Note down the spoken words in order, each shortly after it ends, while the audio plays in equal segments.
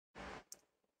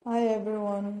Hi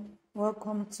everyone,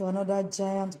 welcome to another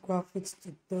giant graphics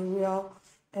tutorial.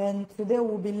 And today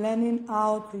we'll be learning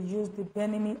how to use the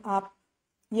benime app.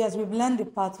 Yes, we've learned the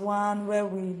part one where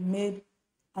we made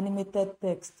animated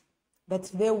text, but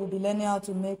today we'll be learning how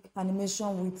to make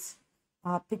animation with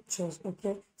our pictures.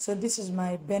 Okay, so this is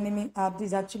my benime app. This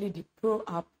is actually the pro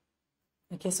app.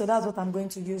 Okay, so that's what I'm going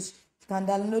to use. You can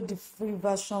download the free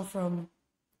version from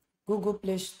Google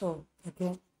Play Store.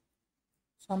 Okay,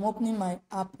 so I'm opening my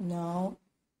app now,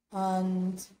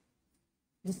 and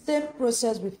the same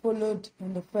process we followed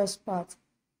in the first part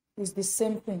is the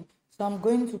same thing. So I'm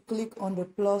going to click on the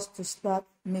plus to start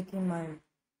making my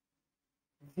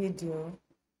video.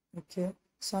 Okay,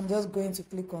 so I'm just going to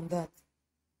click on that.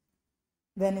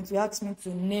 Then it will ask me to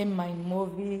name my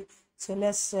movie. So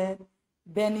let's say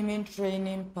benime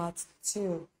training part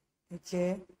 2.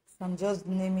 Okay, so I'm just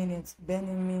naming it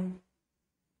benime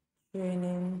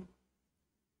training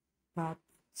part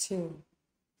 2.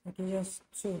 Okay, just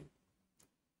 2.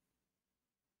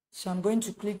 So I'm going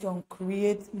to click on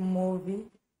create movie.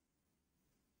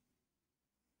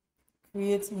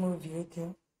 Create movie, okay.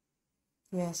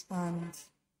 Yes, and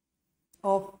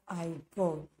off I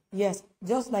go. Yes,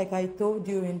 just like I told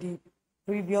you in the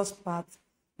previous part,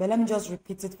 but let me just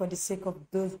repeat it for the sake of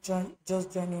those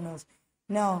just joining us.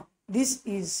 Now, this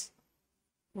is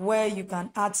where you can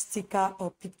add sticker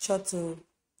or picture to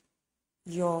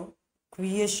your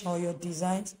creation or your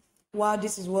designs, while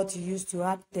this is what you use to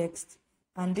add text,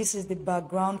 and this is the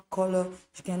background color.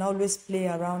 You can always play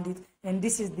around it, and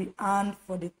this is the and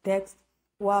for the text,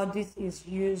 while this is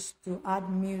used to add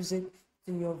music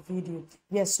to your video.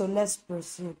 Yes, so let's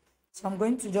proceed. So I'm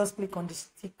going to just click on the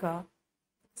sticker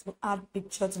to add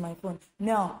picture to my phone.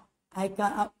 Now I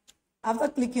can, after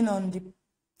clicking on the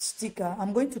sticker,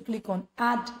 I'm going to click on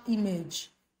add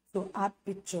image to add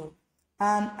picture,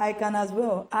 and I can as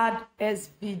well add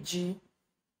SVG.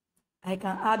 I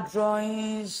can add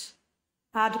drawings,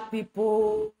 add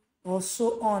people, or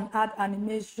so on, add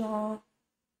animation,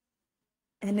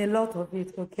 and a lot of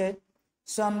it. Okay,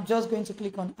 so I'm just going to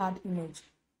click on add image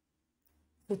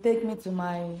to take me to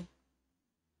my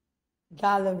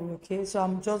gallery. Okay, so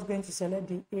I'm just going to select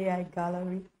the AI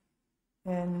gallery,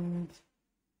 and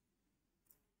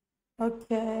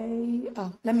okay,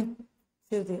 let me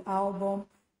choose the album.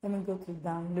 Let me go to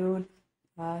download.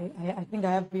 I think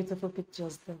I have beautiful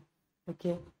pictures there.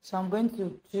 Okay, so I'm going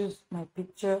to choose my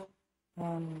picture,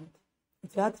 and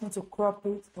if you ask me to crop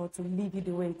it or to leave it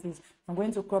the way it is, I'm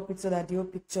going to crop it so that the whole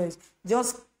picture is.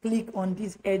 Just click on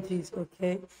these edges.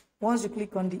 Okay, once you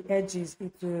click on the edges,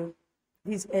 it will,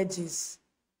 these edges.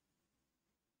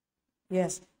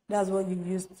 Yes, that's what you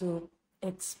use to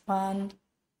expand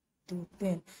the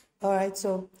thing. All right,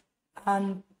 so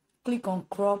and click on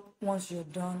crop once you're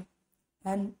done,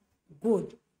 and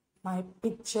good, my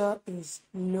picture is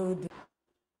loaded.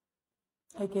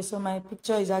 Okay, so my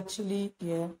picture is actually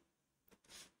here.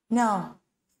 Now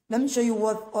let me show you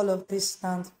what all of this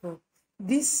stands for.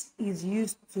 This is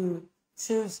used to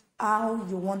choose how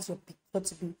you want your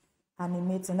picture to be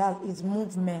animated. That is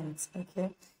movement.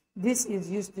 Okay, this is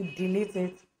used to delete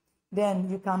it. Then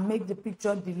you can make the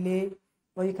picture delay,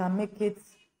 or you can make it,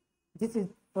 this is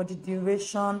for the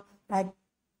duration, like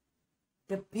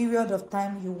the period of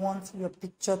time you want your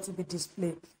picture to be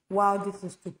displayed, while this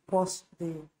is to pause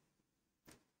the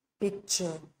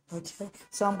picture. Okay,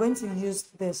 so I'm going to use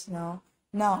this now.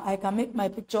 Now I can make my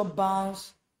picture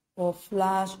bounce or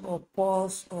flash or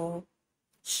pause or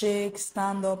shake,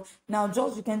 stand up. Now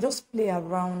just, you can just play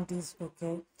around this.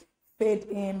 Okay, fade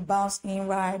in, bounce in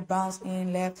right, bounce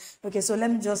in left. Okay, so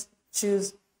let me just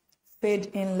choose fade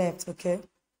in left. Okay,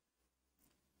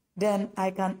 then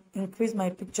I can increase my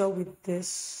picture with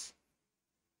this.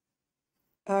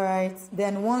 All right,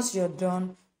 then once you're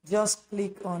done, just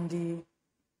click on the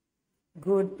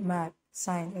good mark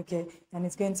sign. Okay, and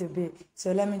it's going to be,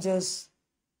 so let me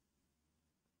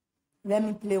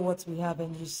play what we have,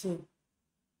 and you see.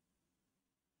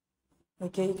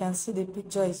 Okay, you can see the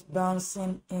picture is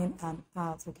bouncing in and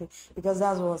out. Okay, because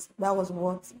that was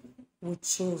what we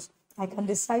chose. I can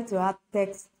decide to add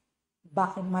text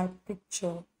by my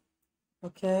picture.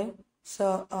 Okay,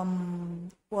 so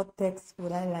what text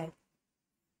would I like?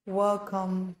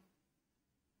 Welcome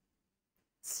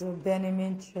to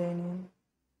benime training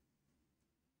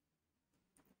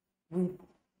with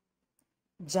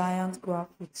giant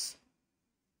graphics.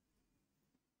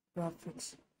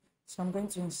 So I'm going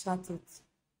to insert it.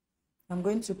 I'm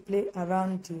going to play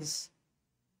around this.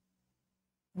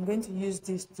 I'm going to use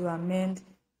this to amend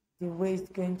the way it's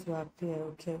going to appear.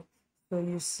 Okay, so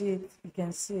you see it, you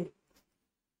can see it.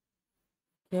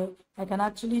 Okay, I can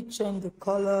actually change the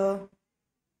color.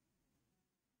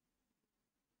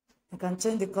 can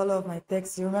change the color of my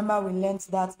text. You remember we learned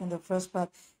that in the first part.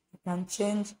 I can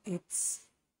change its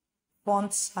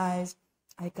font size.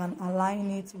 I can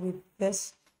align it with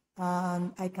this,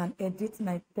 and I can edit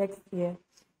my text here.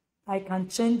 I can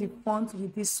change the font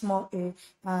with this small a,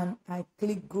 and I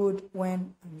click good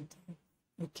when I'm done.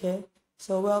 Okay,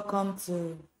 so welcome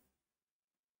to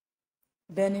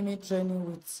benime training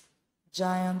with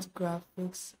giant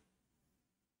graphics.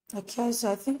 Okay,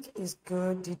 so I think it's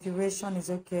good. The duration is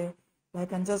okay. I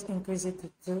can just increase it to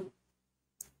 2.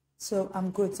 So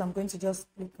I'm good. So I'm going to just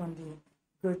click on the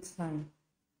good sign.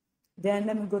 Then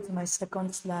let me go to my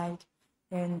second slide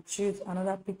and choose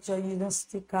another picture using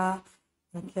sticker.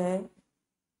 Okay.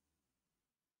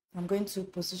 I'm going to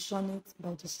position it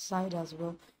by the side as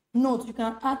well. Note, you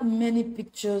can add many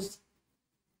pictures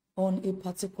on a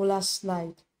particular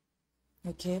slide.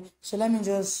 Okay, so let me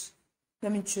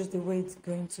choose the way it's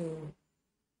going to.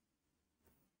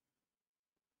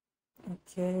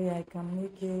 Okay, I can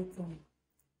make it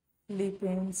flip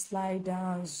in, slide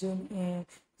down, zoom in,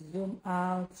 zoom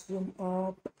out, zoom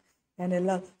up, and a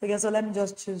lot. Okay, so let me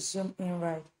just choose zoom in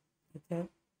right. Okay,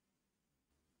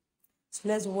 so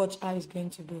let's watch how it's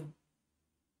going to be.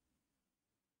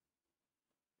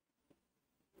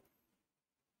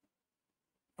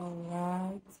 All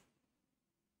right.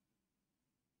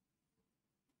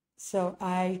 So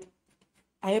I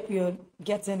hope you're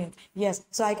getting it. Yes,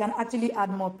 so I can actually add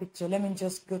more picture. Let me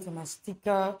just go to my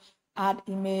sticker, add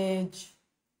image.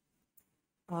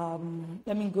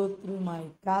 Let me go through my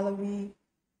gallery,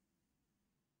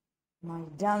 my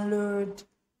download.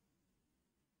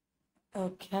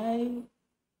 Okay,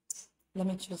 let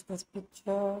me choose this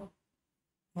picture.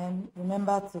 And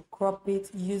remember to crop it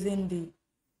using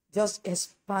just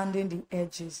expanding the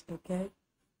edges, okay?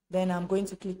 Then I'm going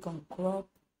to click on crop,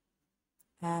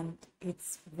 and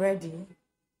it's ready.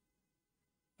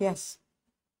 Yes.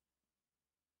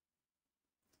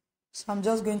 So I'm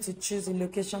just going to choose the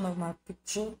location of my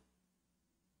picture.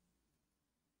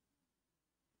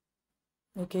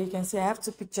 Okay, you can see I have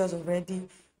 2 pictures already,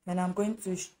 and I'm going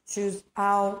to choose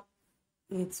how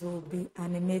it will be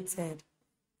animated.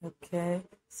 Okay,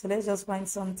 so let's just find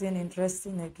something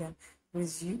interesting again.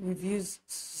 We've used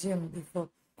zoom before.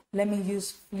 Let me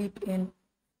use flip in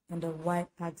on the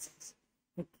y-axis.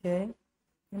 Okay,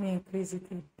 let me increase it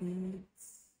a bit.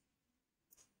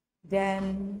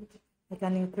 Then I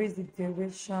can increase the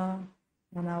duration,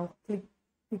 and I'll click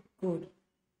good.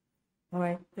 All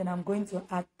right, then I'm going to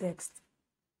add text.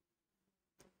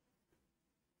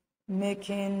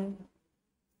 Making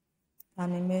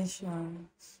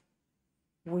animations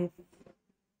with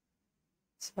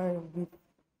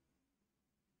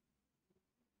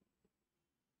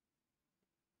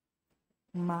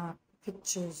my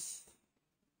pictures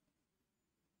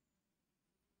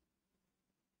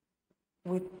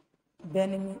with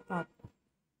benime app.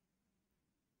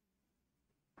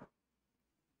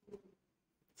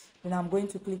 Then I'm going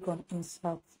to click on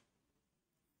insert.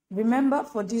 Remember,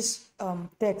 for this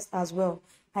text as well,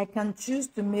 I can choose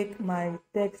to make my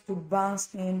text to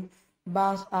bounce in,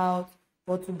 bounce out,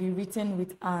 or to be written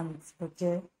with hands.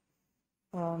 Okay,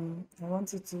 I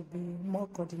want it to be more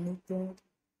coordinated.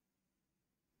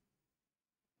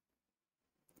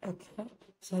 Okay,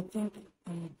 so I think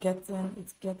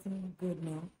it's getting good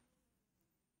now.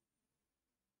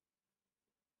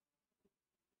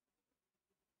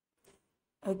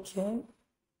 Okay,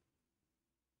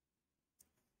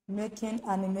 making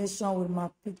animation with my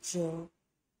picture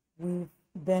with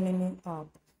benime app.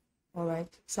 All right,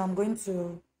 so I'm going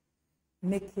to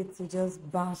make it to just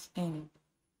bounce in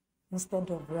instead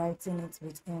of writing it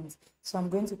with hands. So I'm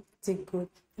going to take good.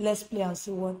 Let's play and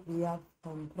see what we have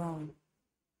on ground.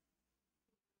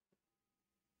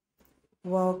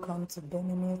 Welcome to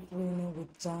benime training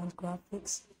with giant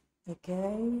graphics.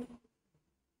 Okay.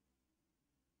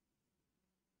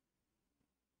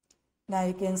 Now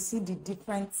you can see the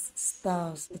different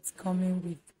styles it's coming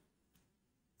with.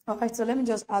 All right, so let me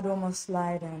just add one more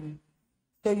slide and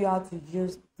show you how to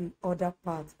use the other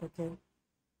part, okay?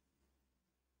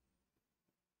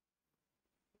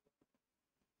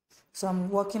 So I'm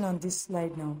working on this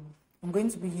slide now. I'm going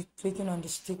to be clicking on the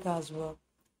sticker as well.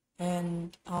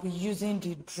 And I'll be using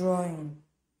the drawing.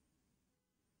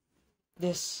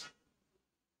 This.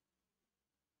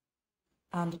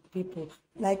 And people.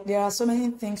 Like, there are so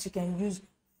many things you can use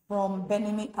from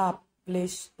benime app Play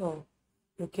Store.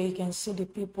 Okay, you can see the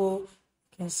people,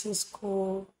 you can see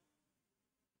school,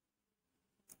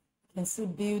 you can see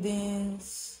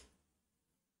buildings,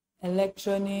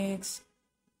 electronics,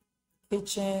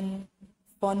 kitchen,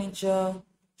 furniture,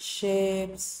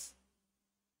 shapes,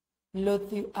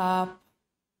 Lothi app,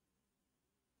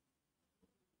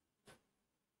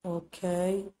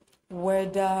 Okay,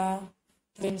 weather,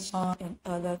 tension, and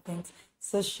other things.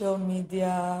 Social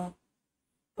media.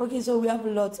 Okay, so we have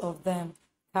lots of them.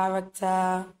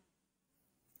 Character.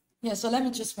 Yeah, so let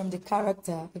me choose from the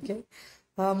character, okay?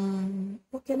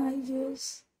 What can I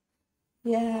use?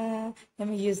 Yeah, let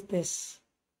me use this.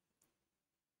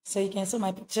 So you can see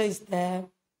my picture is there.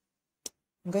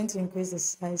 I'm going to increase the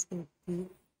size a bit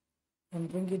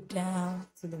and bring it down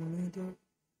to the middle.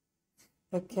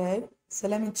 Okay, so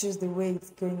let me choose the way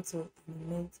it's going to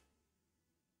animate.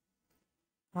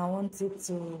 I want it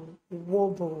to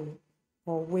wobble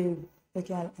or wave.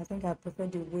 Okay, I think I prefer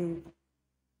the wave.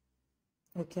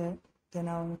 Okay, then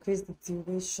I'll increase the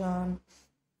duration.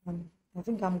 I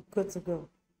think I'm good to go.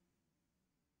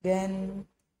 Then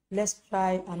let's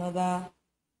try another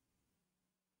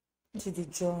to the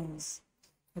drawings.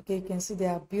 Okay, you can see they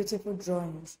are beautiful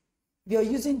drawings. If you're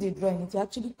using the drawing, it will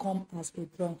actually come as a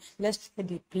drawing. Let's try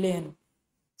the plane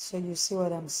so you see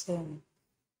what I'm saying.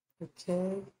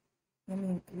 Okay, let me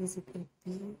increase it a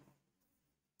bit.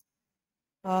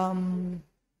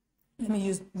 Let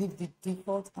me leave the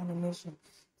default animation.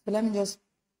 So let me just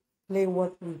play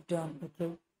what we've done.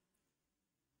 Okay.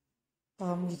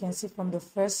 You can see from the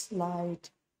first slide,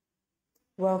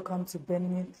 welcome to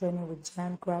benime training with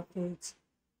giant graphics,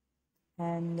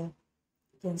 and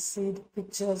you can see the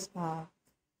pictures are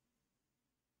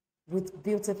with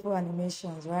beautiful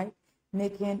animations, right?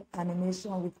 Making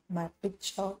animation with my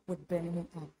picture with benime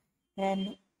app.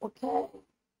 And okay,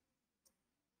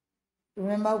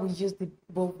 remember we used the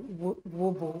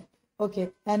wobble. Okay,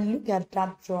 and look at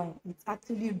that drawing. It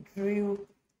actually drew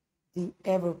the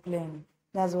aeroplane.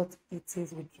 That's what it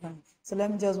is with drawing. So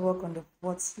let me just work on the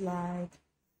fourth slide.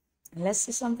 And let's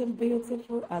see something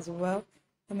beautiful as well.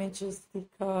 Let me choose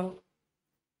sticker.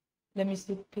 Let me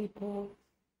see people.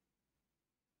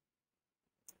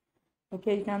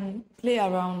 Okay, you can play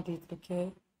around it,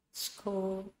 okay?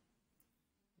 School,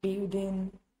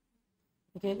 building.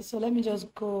 Okay, so let me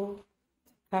just go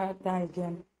character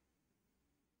again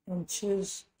and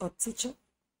choose a teacher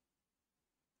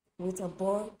with a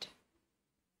board.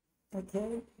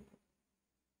 Okay,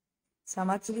 so I'm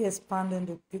actually expanding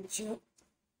the picture.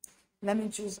 Let me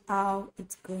choose how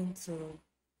it's going to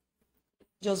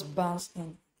just bounce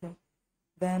in. Okay,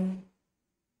 then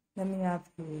let me have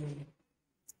the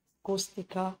go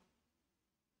sticker.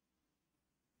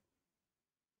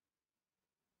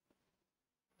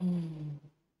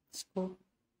 School.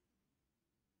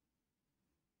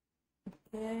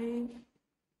 Okay.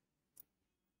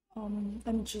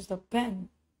 Let me choose the pen.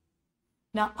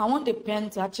 Now I want the pen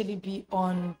to actually be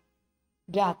on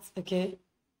that, okay?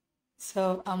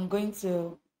 So I'm going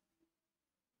to,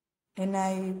 and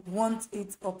I want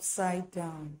it upside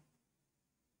down.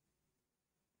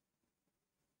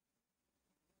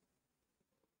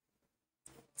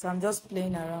 So I'm just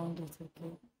playing around it,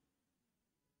 okay?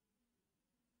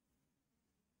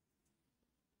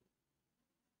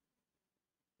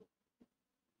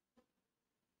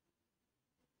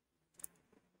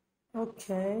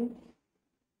 Okay.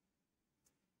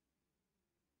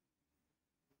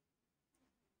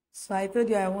 So I told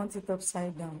you I want it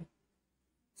upside down.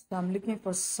 So I'm looking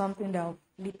for something that will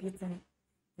flip it in,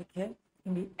 okay?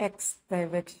 In the X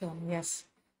direction, yes.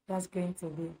 That's going to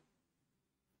be.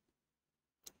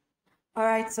 All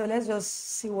right, so let's just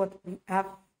see what we have.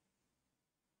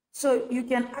 So you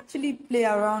can actually play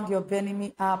around your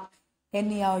benime app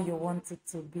anyhow you want it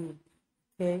to be,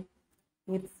 okay?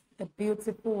 It's a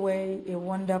beautiful way, a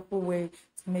wonderful way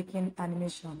to making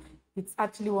animation. It's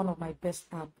actually one of my best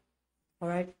apps. All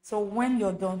right. So when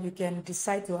you're done, you can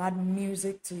decide to add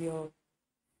music to your.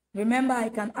 Remember, I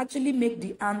can actually make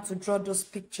the ant to draw those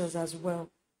pictures as well.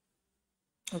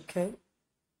 Okay.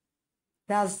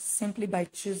 That's simply by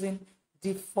choosing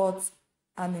default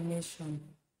animation.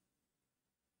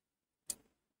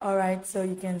 All right. So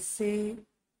you can see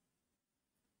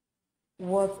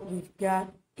what we've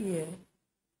got here.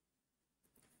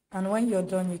 And when you're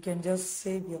done, you can just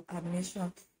save your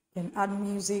animation. You can add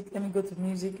music. Let me go to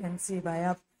music and see if I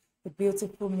have a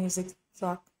beautiful music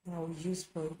track that I will use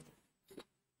for it.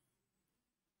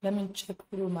 Let me check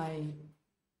through my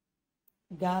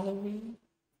gallery.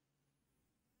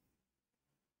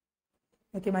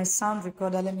 Okay, my sound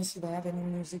recorder. Let me see if I have any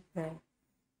music there.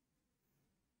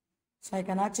 So I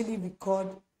can actually record.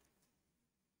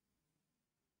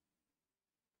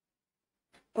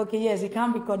 Okay, yes, it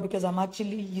can record because I'm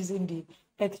actually using the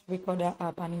X Recorder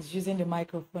app and it's using the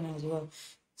microphone as well.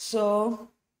 So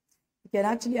you can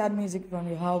actually add music from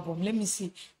your album. Let me see.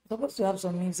 I'm supposed to have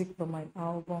some music from my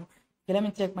album. Okay, let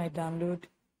me check my download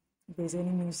if there's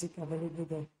any music available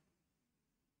there.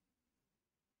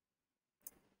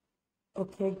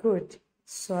 Okay, good.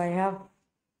 So I have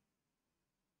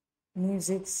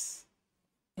musics.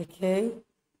 Okay,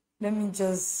 let me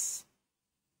just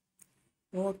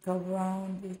walk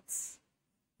around it.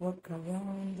 Walk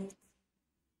around it.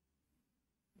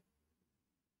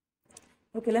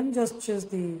 Okay, let me just choose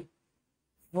the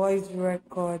voice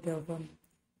record of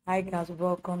hi guys,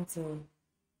 welcome to.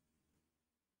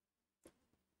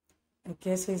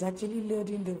 Okay, so it's actually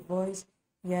loading the voice.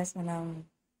 Yes, and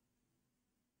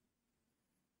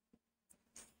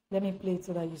let me play it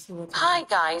so that you see what. Hi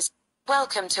guys,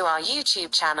 welcome to our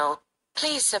YouTube channel.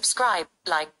 Please subscribe,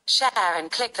 like, share and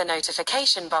click the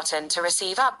notification button to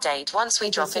receive update once we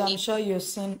drop So a I'm new. sure you've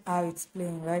seen how it's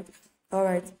playing, right? All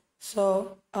right.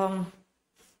 So I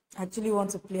actually want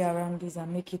to play around this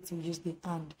and make it to use the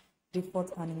hand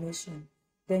default animation.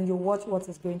 Then you watch what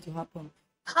is going to happen.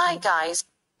 Hi guys,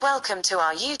 welcome to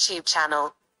our YouTube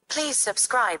channel. Please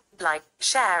subscribe, like,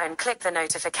 share and click the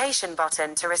notification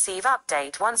button to receive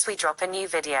update once we drop a new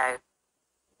video.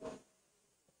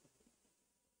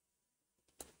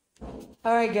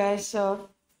 All right, guys. So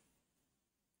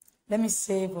let me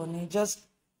save on it. Just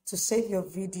to save your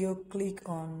video, click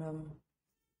on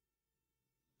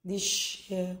this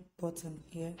share button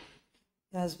here.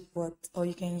 That's what, or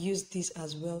you can use this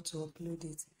as well to upload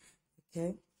it.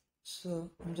 Okay, so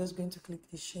I'm just going to click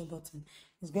the share button.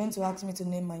 It's going to ask me to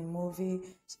name my movie,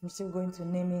 so I'm still going to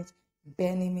name it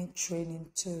benime training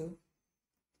 2,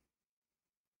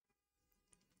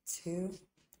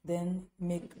 then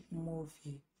make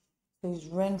movie. So it's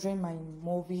rendering my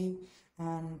movie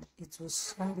and it will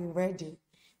soon be ready.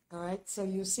 All right, so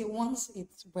you see once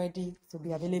it's ready to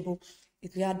be available,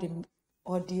 it will add the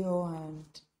audio and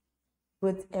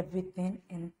put everything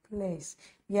in place.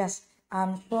 Yes,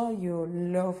 I'm sure you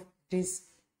love this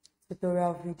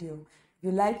tutorial video. If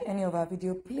you like any of our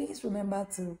video, please remember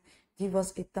to give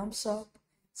us a thumbs up,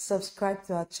 subscribe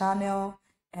to our channel,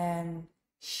 and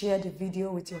share the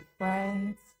video with your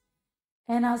friends.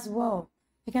 And as well,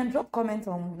 you can drop comments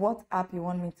on what app you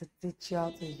want me to teach you how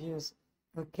to use.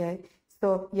 Okay,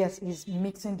 so yes, it's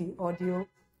mixing the audio.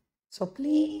 So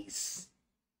please,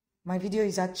 my video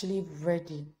is actually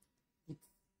ready. It's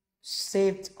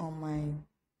saved on my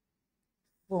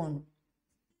phone,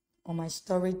 on my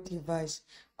storage device.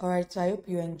 All right, so I hope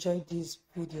you enjoyed this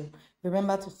video.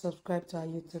 Remember to subscribe to our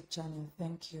YouTube channel.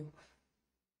 Thank you.